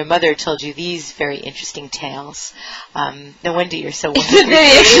 and then your mother told you these very interesting tales. No wonder you're so wonderful.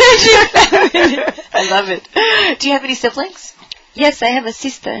 I love it. Do you have any siblings? Yes, I have a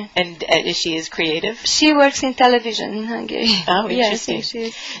sister. And is she as creative? She works in television in Hungary. Oh, interesting. Yes, she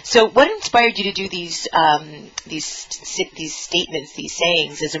is. So what inspired you to do these statements, these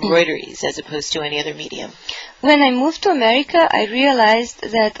sayings as embroideries as opposed to any other medium? When I moved to America, I realized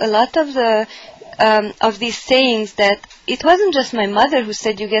that a lot of these sayings, that it wasn't just my mother who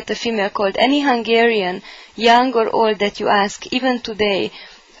said you get a female cold. Any Hungarian, young or old, that you ask, even today,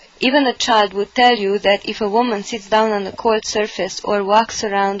 even a child would tell you that if a woman sits down on a cold surface or walks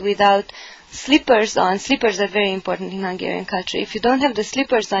around without slippers on, slippers are very important in Hungarian culture. If you don't have the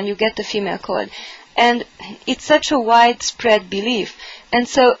slippers on, you get the female cold. And it's such a widespread belief. And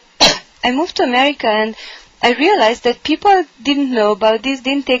so I moved to America and I realized that people didn't know about this,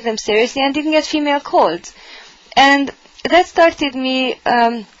 didn't take them seriously, and didn't get female colds. And that started me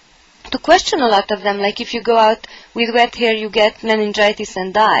to question a lot of them. Like if you go out with wet hair, you get meningitis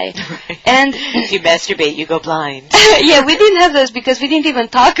and die. Right. And if you masturbate, you go blind. Yeah, we didn't have those because we didn't even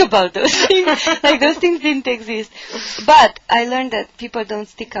talk about those things. Like those things didn't exist. But I learned that people don't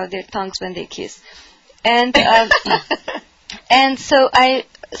stick out their tongues when they kiss. And and so I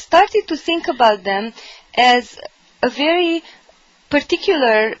started to think about them as a very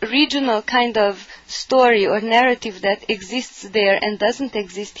particular regional kind of story or narrative that exists there and doesn't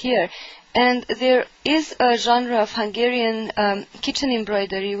exist here. And there is a genre of Hungarian kitchen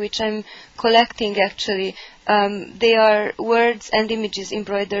embroidery which I'm collecting actually. They are words and images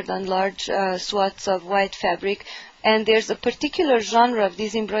embroidered on large swaths of white fabric. And there's a particular genre of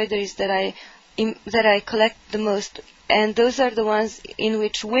these embroideries that I collect the most. And those are the ones in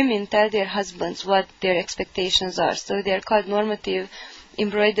which women tell their husbands what their expectations are. So they're called normative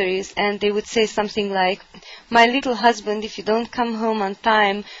embroideries, and they would say something like, "My little husband, if you don't come home on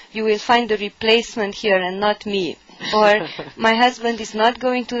time, you will find a replacement here and not me." Or, "My husband is not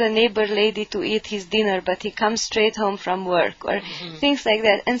going to the neighbor lady to eat his dinner, but he comes straight home from work," or things like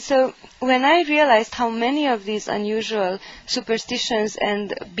that. And so when I realized how many of these unusual superstitions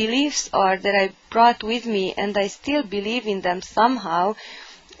and beliefs are that I brought with me, and I still believe in them somehow,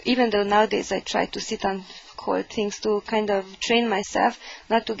 even though nowadays I try to sit on cold things to kind of train myself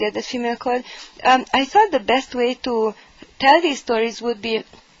not to get the female cold, I thought the best way to tell these stories would be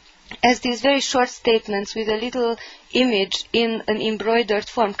as these very short statements with a little image in an embroidered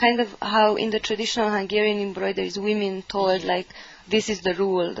form, kind of how in the traditional Hungarian embroideries women told, like, this is the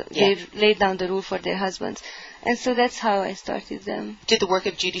rule. They laid down the rule for their husbands. And so that's how I started them. Did the work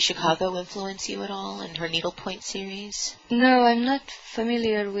of Judy Chicago influence you at all in her needlepoint series? No, I'm not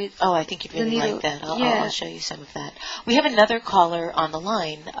familiar with. Oh, I think you'd really like that. I'll show you some of that. We have another caller on the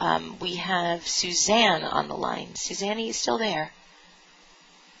line. We have Suzanne on the line. Suzanne, are you still there?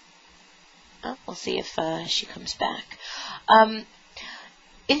 Oh, we'll see if she comes back.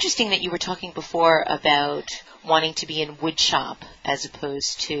 Interesting that you were talking before about wanting to be in wood shop as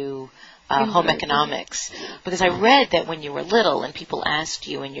opposed to home economics, because I read that when you were little and people asked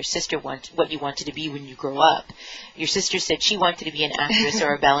you and your sister what you wanted to be when you grow up, your sister said she wanted to be an actress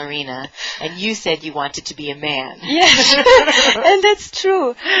or a ballerina, and you said you wanted to be a man. Yes, and that's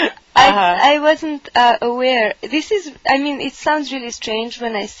true. I wasn't aware. It sounds really strange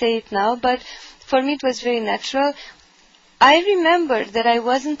when I say it now, but for me it was very natural. I remember that I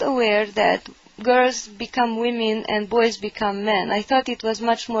wasn't aware that girls become women and boys become men. I thought it was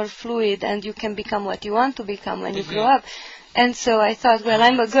much more fluid and you can become what you want to become when you grow up. And so I thought, well,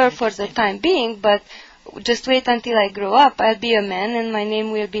 I'm a girl for the time being, but just wait until I grow up. I'll be a man and my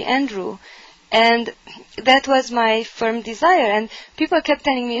name will be Andrew. And that was my firm desire. And people kept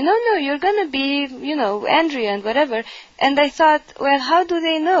telling me, no, you're going to be, Andrea and whatever. And I thought, well, how do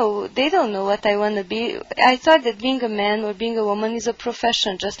they know? They don't know what I want to be. I thought that being a man or being a woman is a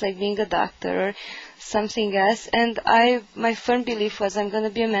profession, just like being a doctor or something else. And my firm belief was I'm going to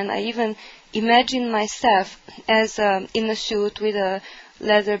be a man. I even imagined myself as in a suit with a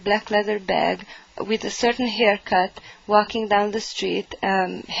black leather bag, with a certain haircut, walking down the street,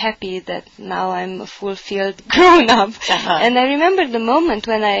 happy that now I'm a fulfilled grown-up. And I remember the moment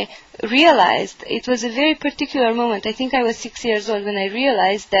when I realized, it was a very particular moment, I think I was 6 years old when I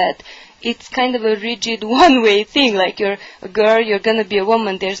realized that it's kind of a rigid one-way thing, like you're a girl, you're going to be a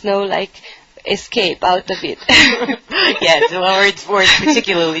woman, there's no escape out of it. Yes, or it's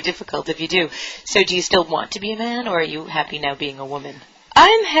particularly difficult if you do. So do you still want to be a man, or are you happy now being a woman?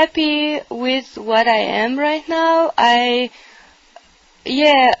 I'm happy with what I am right now. I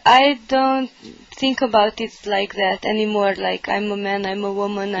don't think about it like that anymore. Like, I'm a man, I'm a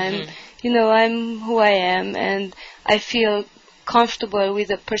woman, I'm who I am, and I feel comfortable with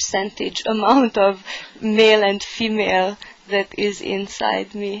the percentage amount of male and female that is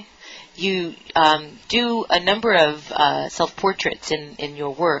inside me. You do a number of self-portraits in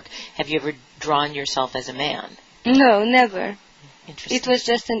your work. Have you ever drawn yourself as a man? No, never. Interesting. It was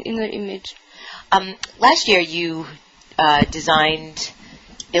just an inner image. Last year you designed,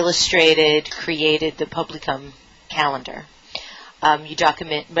 illustrated, created the Publicum calendar. You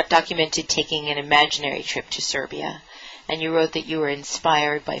documented taking an imaginary trip to Serbia, and you wrote that you were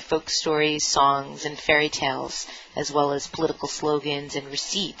inspired by folk stories, songs, and fairy tales, as well as political slogans and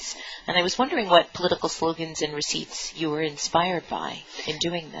receipts. And I was wondering what political slogans and receipts you were inspired by in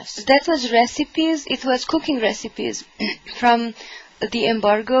doing this. That was recipes. It was cooking recipes from the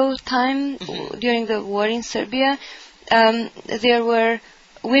embargo time during the war in Serbia. There were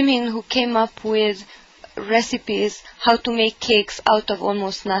women who came up with recipes how to make cakes out of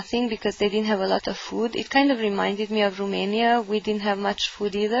almost nothing because they didn't have a lot of food. It kind of reminded me of Romania. We didn't have much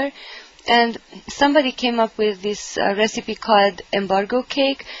food either. And somebody came up with this recipe called embargo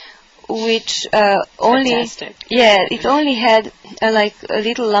cake, which it only had like a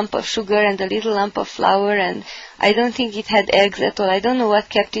little lump of sugar and a little lump of flour, and I don't think it had eggs at all. I don't know what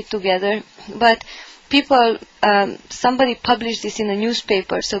kept it together, but people, somebody published this in a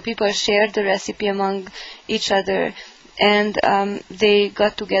newspaper, so people shared the recipe among each other, and they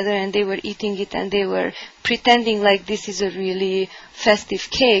got together and they were eating it and they were pretending like this is a really festive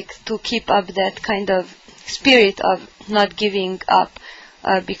cake to keep up that kind of spirit of not giving up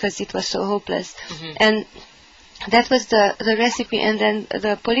because it was so hopeless. And that was the recipe. And then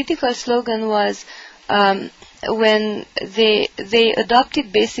the political slogan was when they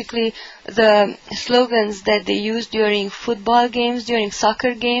adopted basically the slogans that they used during football games, during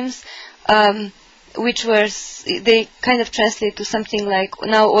soccer games, which was, they kind of translate to something like,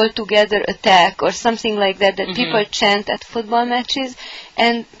 now all together attack, or something like that, that people chant at football matches,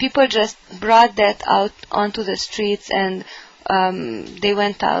 and people just brought that out onto the streets, and they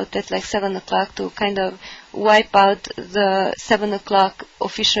went out at like 7 o'clock to kind of wipe out the 7 o'clock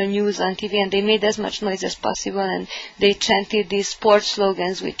official news on TV, and they made as much noise as possible, and they chanted these sports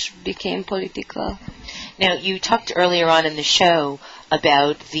slogans which became political. Now, you talked earlier on in the show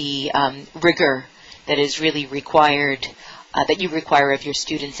about the rigor that is really required, that you require of your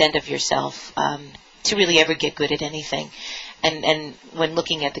students and of yourself to really ever get good at anything. And when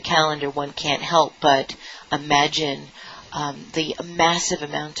looking at the calendar, one can't help but imagine the massive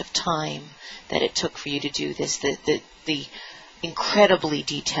amount of time that it took for you to do this, the incredibly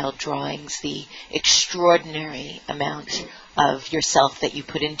detailed drawings, the extraordinary amount of yourself that you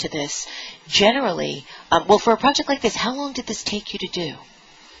put into this. Generally, for a project like this, how long did this take you to do?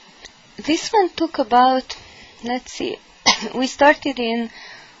 This one took about, we started in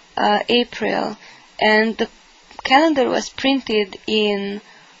April, and the calendar was printed in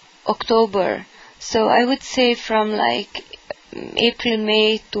October. So I would say from like April,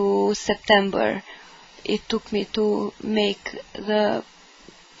 May to September, it took me to make the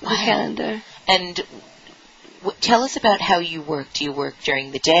calendar. And tell us about how you work. Do you work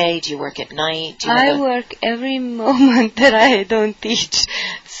during the day? Do you work at night? I work every moment that I don't teach.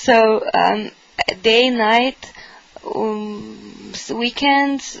 So day, night,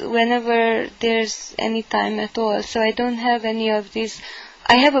 weekends, whenever there's any time at all. So I don't have any of these.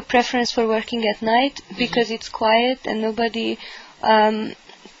 I have a preference for working at night because it's quiet and nobody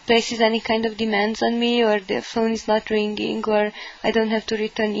places any kind of demands on me, or the phone is not ringing, or I don't have to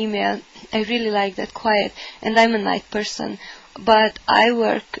return email. I really like that quiet, and I'm a night person. But I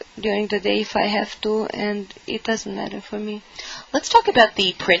work during the day if I have to, and it doesn't matter for me. Let's talk about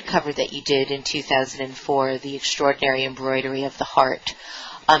the print cover that you did in 2004, The Extraordinary Embroidery of the Heart.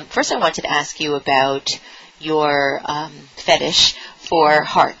 First, I wanted to ask you about your fetish for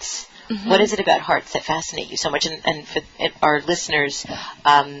hearts. What is it about hearts that fascinate you so much? And for our listeners,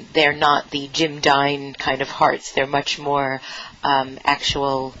 they're not the Jim Dine kind of hearts. They're much more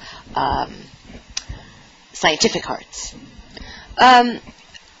actual scientific hearts.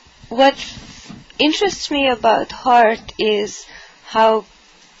 What interests me about heart is how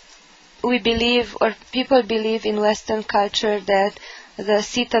we believe, or people believe in Western culture, that the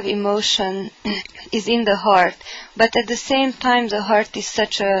seat of emotion is in the heart. But at the same time, the heart is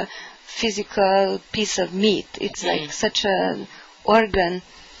such a physical piece of meat. It's like such an organ.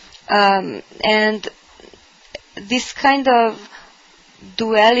 And this kind of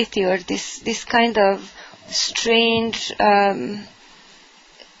duality, or this kind of strange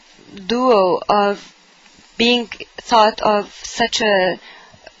duo of being thought of such a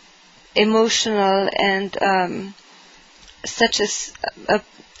emotional and such a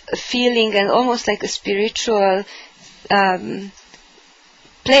feeling and almost like a spiritual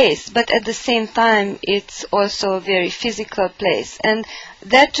place, but at the same time it's also a very physical place, and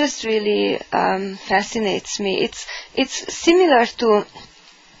that just really fascinates me. It's similar to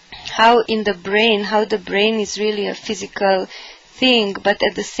how the brain is really a physical thing, but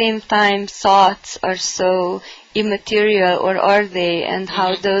at the same time thoughts are so immaterial, or are they, and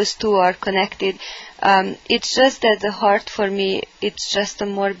how those two are connected. It's just that the heart, for me, it's just a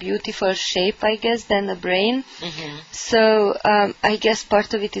more beautiful shape, I guess, than the brain. So I guess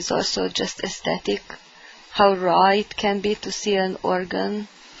part of it is also just aesthetic, how raw it can be to see an organ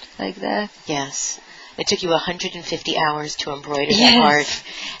like that. Yes. It took you 150 hours to embroider that heart.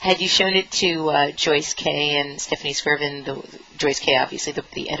 Had you shown it to Joyce Kay and Stephanie Skirvin, Joyce Kay, obviously,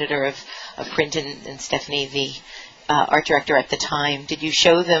 the editor of Print, and Stephanie, the art director at the time, did you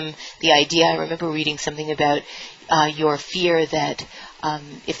show them the idea? I remember reading something about your fear that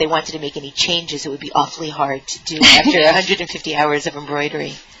if they wanted to make any changes, it would be awfully hard to do after 150 hours of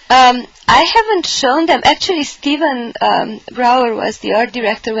embroidery. I haven't shown them. Actually, Stephen Brower was the art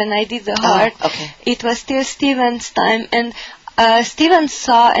director when I did the heart. Okay. It was still Stephen's time, and Stephen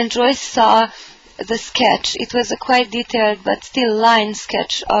saw and Joyce saw the sketch. It was a quite detailed but still line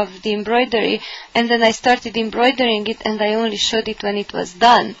sketch of the embroidery, and then I started embroidering it, and I only showed it when it was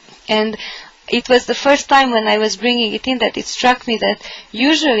done. And it was the first time when I was bringing it in that it struck me that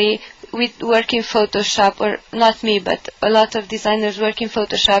usually we work in Photoshop, or not me, but a lot of designers work in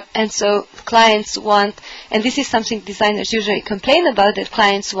Photoshop, and so clients want, and this is something designers usually complain about, that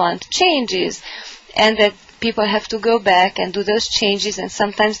clients want changes, and that people have to go back and do those changes, and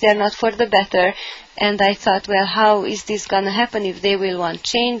sometimes they are not for the better. And I thought, well, how is this going to happen if they will want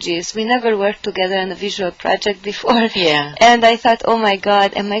changes? We never worked together on a visual project before. Yeah. And I thought, oh my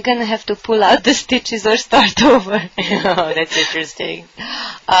God, am I going to have to pull out the stitches or start over? Oh, that's interesting.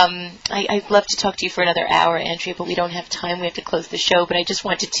 I'd love to talk to you for another hour, Andrea, but we don't have time. We have to close the show. But I just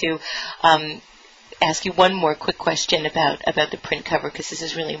wanted to ask you one more quick question about the print cover, because this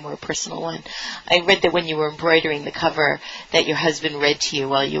is really a more personal one. I read that when you were embroidering the cover that your husband read to you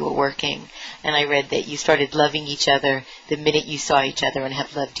while you were working, and I read that you started loving each other the minute you saw each other and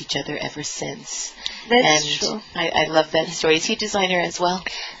have loved each other ever since. That's true. I love that story. Is he a designer as well?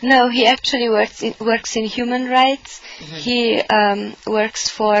 No, he actually works in human rights. He works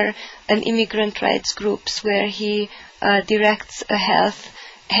for an immigrant rights groups where he directs a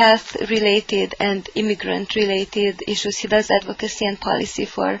health-related and immigrant-related issues. He does advocacy and policy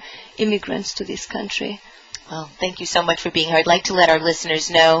for immigrants to this country. Well, thank you so much for being here. I'd like to let our listeners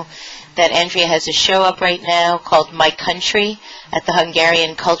know that Andrea has a show up right now called My Country at the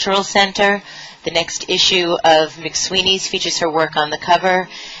Hungarian Cultural Center. The next issue of McSweeney's features her work on the cover,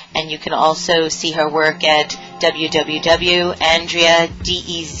 and you can also see her work at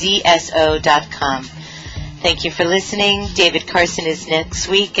www.andreadezzo.com. Thank you for listening. David Carson is next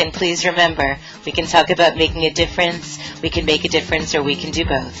week, and please remember, we can talk about making a difference, we can make a difference, or we can do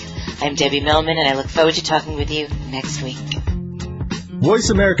both. I'm Debbie Millman, and I look forward to talking with you next week. Voice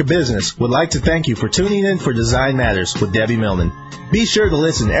America Business would like to thank you for tuning in for Design Matters with Debbie Millman. Be sure to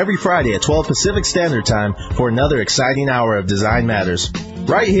listen every Friday at 12 Pacific Standard Time for another exciting hour of Design Matters,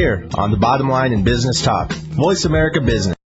 right here on the Bottom Line in Business Talk, Voice America Business.